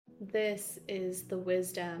This is the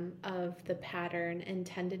wisdom of the pattern and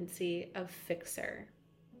tendency of fixer.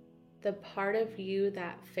 The part of you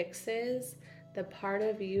that fixes, the part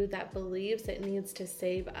of you that believes it needs to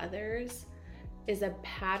save others, is a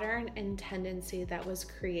pattern and tendency that was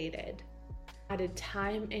created at a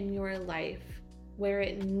time in your life where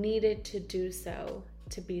it needed to do so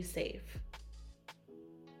to be safe.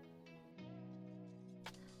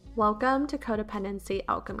 Welcome to Codependency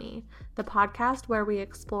Alchemy, the podcast where we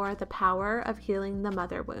explore the power of healing the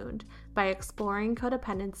mother wound by exploring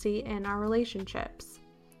codependency in our relationships.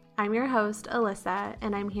 I'm your host, Alyssa,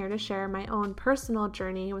 and I'm here to share my own personal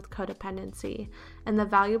journey with codependency and the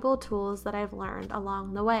valuable tools that I've learned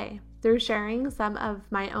along the way. Through sharing some of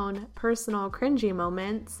my own personal cringy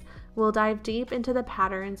moments, we'll dive deep into the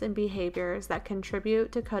patterns and behaviors that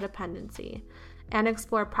contribute to codependency and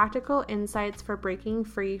explore practical insights for breaking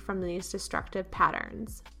free from these destructive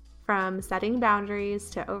patterns. From setting boundaries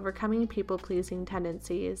to overcoming people-pleasing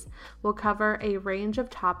tendencies, we'll cover a range of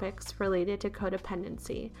topics related to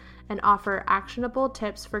codependency and offer actionable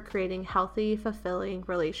tips for creating healthy, fulfilling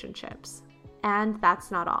relationships. And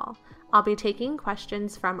that's not all. I'll be taking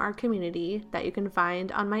questions from our community that you can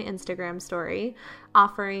find on my Instagram story,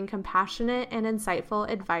 offering compassionate and insightful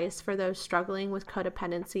advice for those struggling with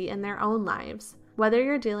codependency in their own lives. Whether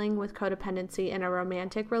you're dealing with codependency in a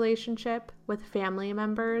romantic relationship, with family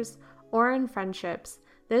members, or in friendships,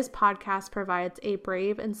 this podcast provides a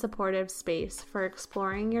brave and supportive space for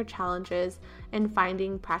exploring your challenges and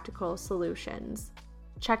finding practical solutions.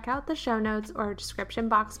 Check out the show notes or description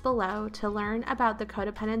box below to learn about the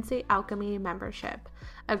Codependency Alchemy membership,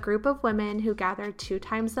 a group of women who gather 2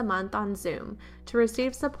 times a month on Zoom to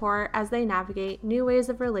receive support as they navigate new ways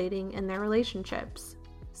of relating in their relationships.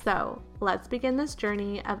 So, let's begin this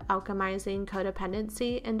journey of alchemizing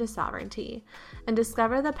codependency into sovereignty and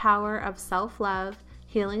discover the power of self-love,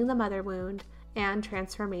 healing the mother wound, and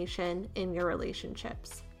transformation in your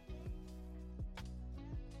relationships.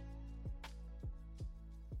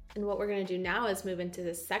 And what we're going to do now is move into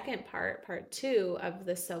the second part 2 of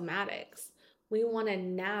the somatics. We want to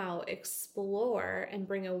now explore and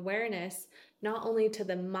bring awareness not only to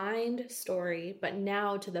the mind story, but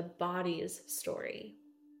now to the body's story.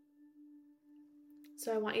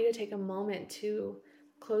 So I want you to take a moment to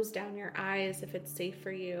close down your eyes if it's safe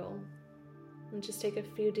for you, and just take a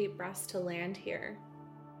few deep breaths to land here.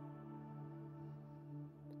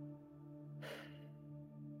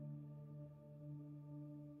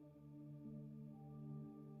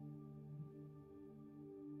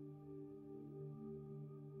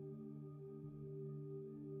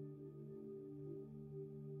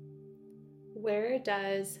 Where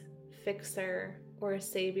does fixer or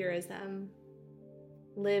saviorism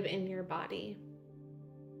live in your body?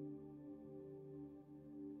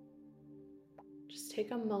 Just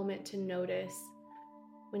take a moment to notice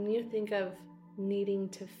when you think of needing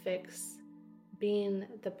to fix, being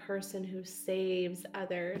the person who saves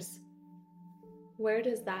others. Where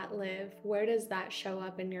does that live? Where does that show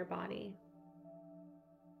up in your body?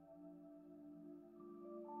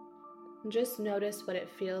 Just notice what it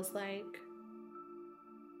feels like,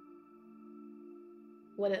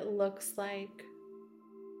 what it looks like.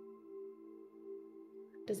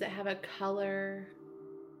 Does it have a color,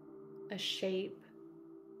 a shape?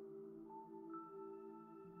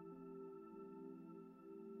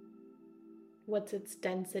 What's its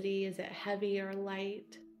density? Is it heavy or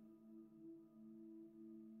light?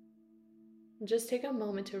 Just take a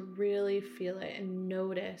moment to really feel it and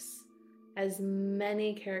notice as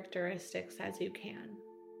many characteristics as you can.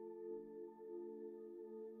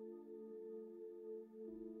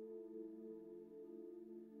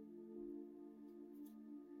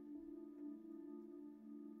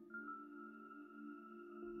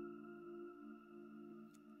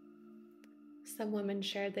 Some women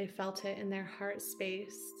shared they felt it in their heart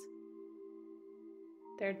space,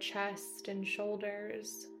 their chest and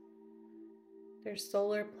shoulders, their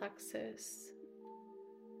solar plexus,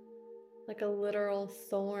 like a literal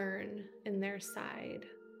thorn in their side.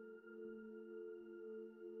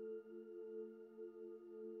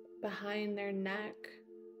 Behind their neck,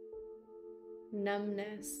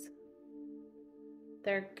 numbness,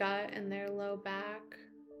 their gut and their low back,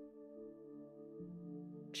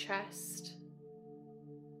 chest.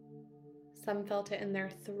 Some felt it in their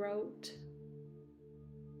throat.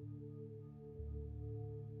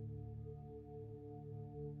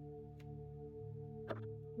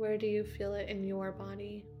 Where do you feel it in your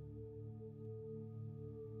body?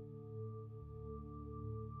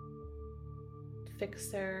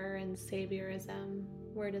 Fixer and Saviorism,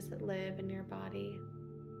 where does it live in your body?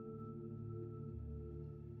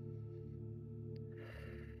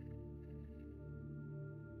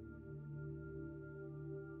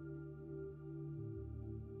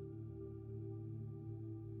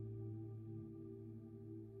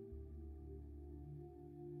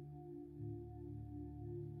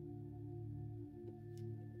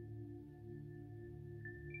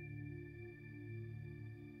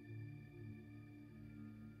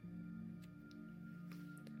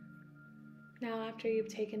 Now, after you've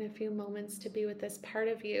taken a few moments to be with this part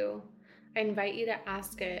of you, I invite you to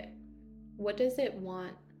ask it, what does it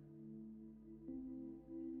want?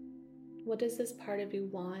 What does this part of you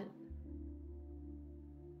want?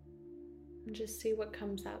 And just see what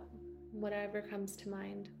comes up, whatever comes to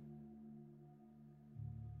mind.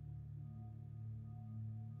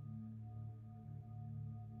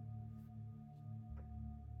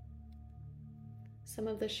 Some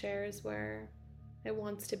of the shares were, it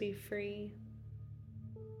wants to be free.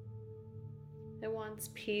 It wants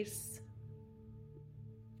peace,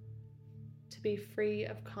 to be free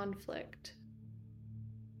of conflict.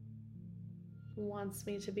 It wants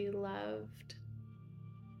me to be loved,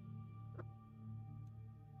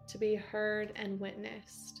 to be heard and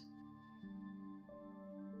witnessed.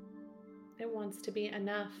 It wants to be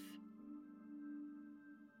enough.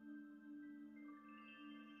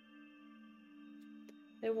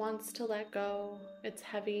 It wants to let go. It's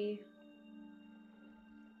heavy.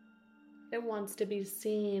 It wants to be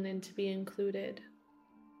seen and to be included.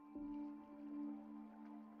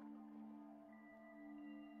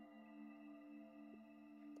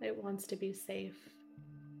 It wants to be safe.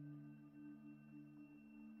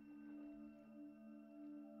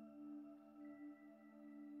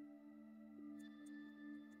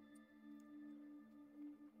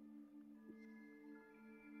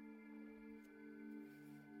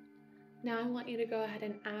 Now I want you to go ahead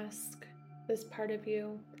and ask this part of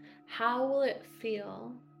you, how will it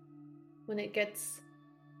feel when it gets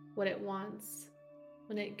what it wants,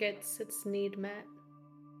 when it gets its need met?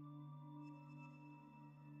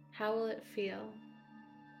 How will it feel?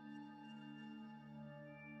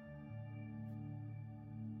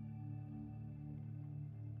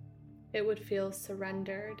 It would feel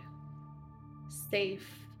surrendered, safe,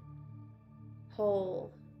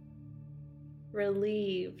 whole,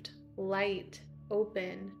 relieved, light,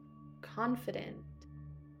 open, confident.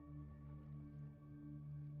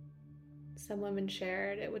 Some women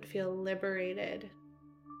shared it would feel liberated,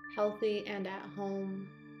 healthy, and at home.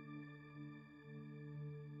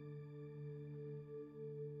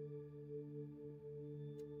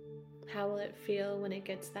 How will it feel when it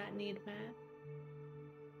gets that need met?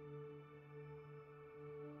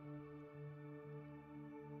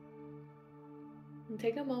 And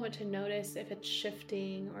take a moment to notice if it's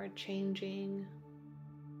shifting or changing.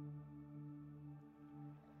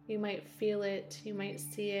 You might feel it, you might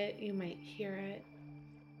see it, you might hear it.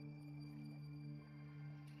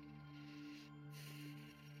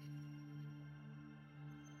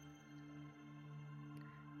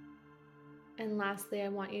 And lastly, I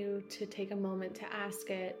want you to take a moment to ask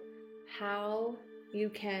it how you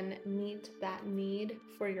can meet that need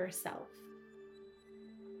for yourself.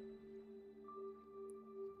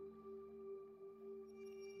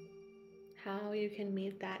 How you can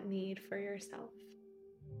meet that need for yourself.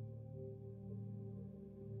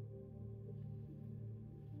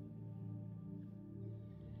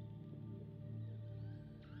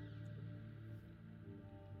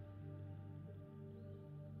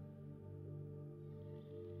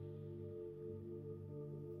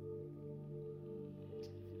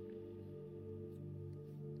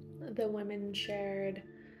 The women shared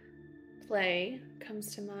play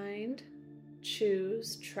comes to mind.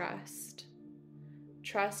 Choose, trust.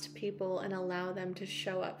 Trust people and allow them to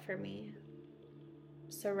show up for me.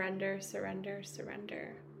 Surrender, surrender,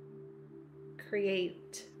 surrender.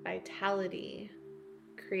 Create, vitality.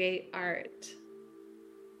 Create art.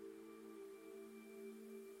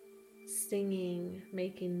 Singing,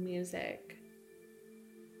 making music.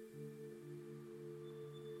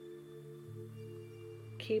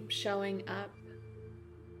 Keep showing up.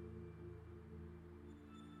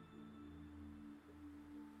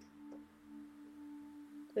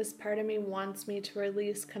 This part of me wants me to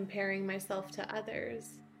release comparing myself to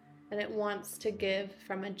others, and it wants to give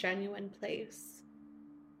from a genuine place.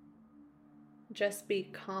 Just be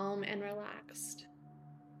calm and relaxed.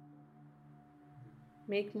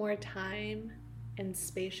 Make more time and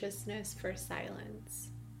spaciousness for silence.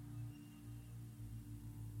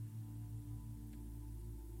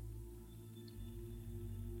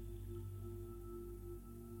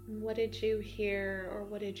 What did you hear or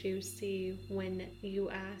what did you see when you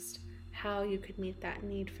asked how you could meet that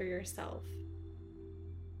need for yourself?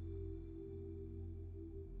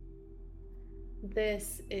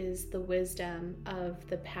 This is the wisdom of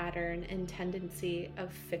the pattern and tendency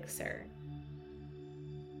of fixer.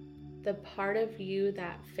 The part of you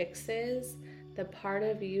that fixes, the part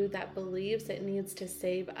of you that believes it needs to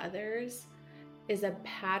save others, is a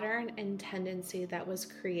pattern and tendency that was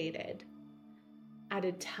created at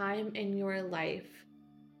a time in your life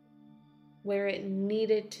where it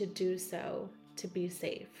needed to do so to be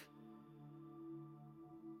safe.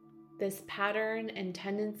 This pattern and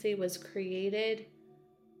tendency was created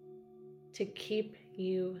to keep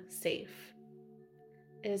you safe.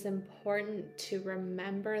 It is important to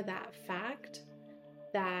remember that fact,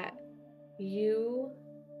 that you,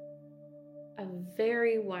 a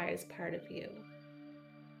very wise part of you,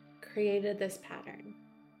 created this pattern,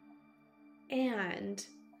 and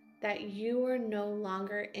that you are no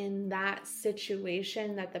longer in that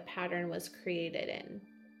situation that the pattern was created in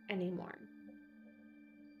anymore.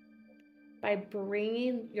 By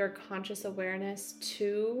bringing your conscious awareness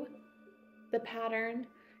to the pattern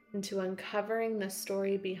and to uncovering the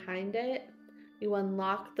story behind it, you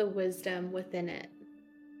unlock the wisdom within it.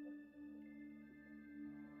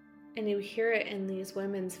 And you hear it in these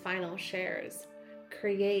women's final shares.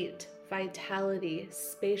 Create vitality,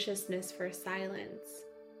 spaciousness for silence.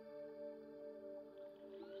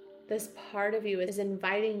 This part of you is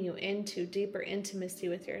inviting you into deeper intimacy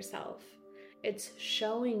with yourself. It's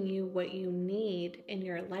showing you what you need in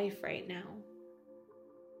your life right now.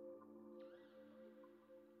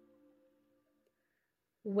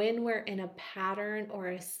 When we're in a pattern or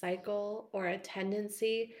a cycle or a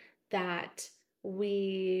tendency that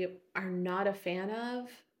we are not a fan of,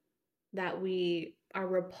 that we are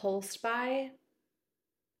repulsed by,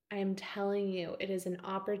 I am telling you, it is an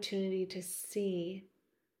opportunity to see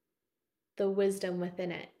the wisdom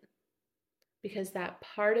within it, because that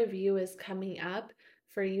part of you is coming up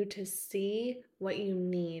for you to see what you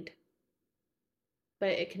need. But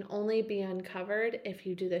it can only be uncovered if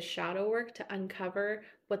you do the shadow work to uncover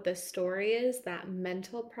what the story is, that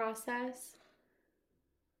mental process.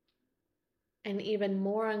 And even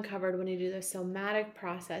more uncovered when you do the somatic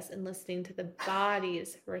process and listening to the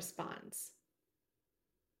body's response.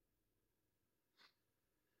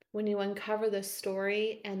 When you uncover the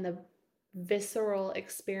story and the visceral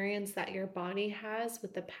experience that your body has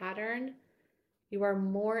with the pattern, you are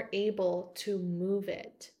more able to move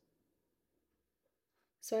it.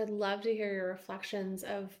 So I'd love to hear your reflections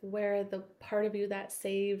of where the part of you that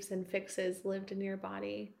saves and fixes lived in your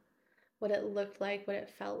body, what it looked like, what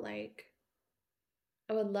it felt like.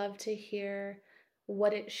 I would love to hear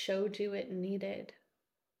what it showed you it needed,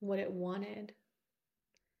 what it wanted,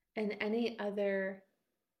 and any other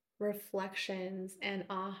reflections and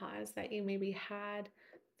ahas that you maybe had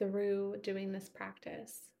through doing this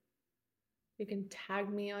practice. You can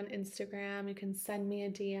tag me on Instagram, you can send me a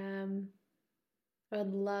DM. I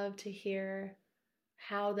would love to hear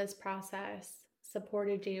how this process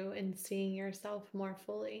supported you in seeing yourself more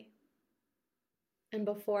fully. And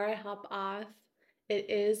before I hop off, it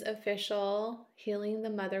is official. Healing the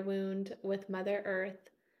Mother Wound with Mother Earth,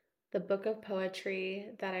 the book of poetry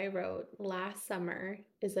that I wrote last summer,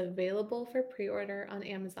 is available for pre-order on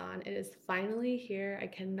Amazon. It is finally here. I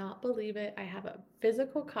cannot believe it. I have a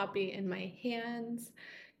physical copy in my hands.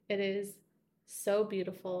 It is so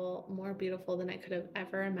beautiful, more beautiful than I could have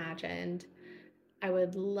ever imagined. I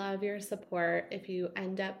would love your support. If you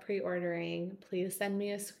end up pre-ordering, please send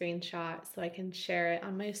me a screenshot so I can share it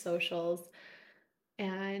on my socials.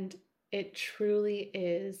 And it truly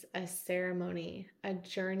is a ceremony, a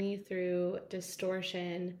journey through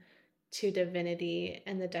distortion to divinity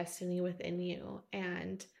and the destiny within you.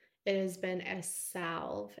 And it has been a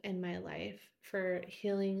salve in my life for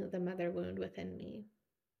healing the mother wound within me.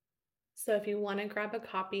 So if you want to grab a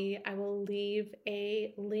copy, I will leave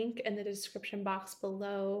a link in the description box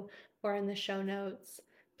below or in the show notes.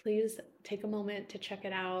 Please take a moment to check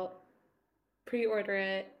it out, pre-order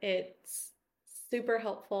it. It's super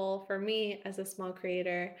helpful for me as a small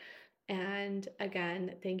creator. And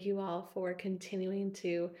again, thank you all for continuing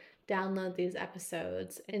to download these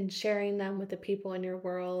episodes and sharing them with the people in your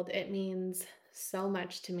world. It means so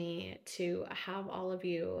much to me to have all of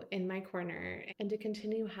you in my corner and to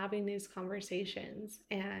continue having these conversations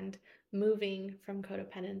and moving from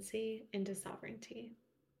codependency into sovereignty.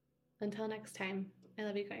 Until next time, I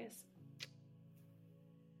love you guys.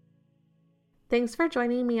 Thanks for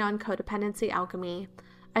joining me on Codependency Alchemy.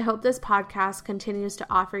 I hope this podcast continues to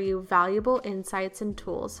offer you valuable insights and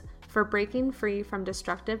tools for breaking free from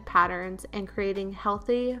destructive patterns and creating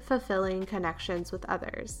healthy, fulfilling connections with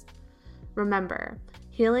others. Remember,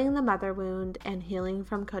 healing the mother wound and healing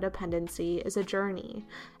from codependency is a journey,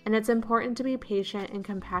 and it's important to be patient and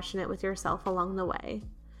compassionate with yourself along the way.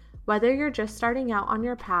 Whether you're just starting out on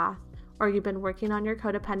your path or you've been working on your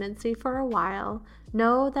codependency for a while,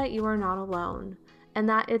 know that you are not alone and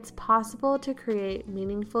that it's possible to create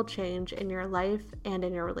meaningful change in your life and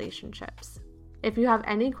in your relationships. If you have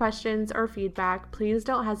any questions or feedback, please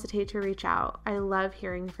don't hesitate to reach out. I love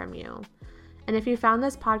hearing from you. And if you found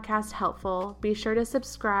this podcast helpful, be sure to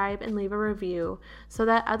subscribe and leave a review so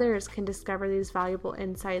that others can discover these valuable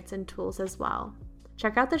insights and tools as well.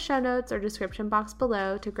 Check out the show notes or description box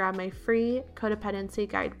below to grab my free codependency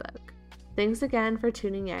guidebook. Thanks again for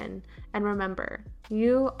tuning in, and remember,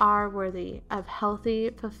 you are worthy of healthy,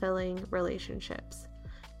 fulfilling relationships,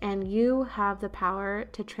 and you have the power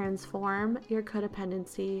to transform your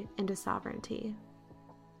codependency into sovereignty.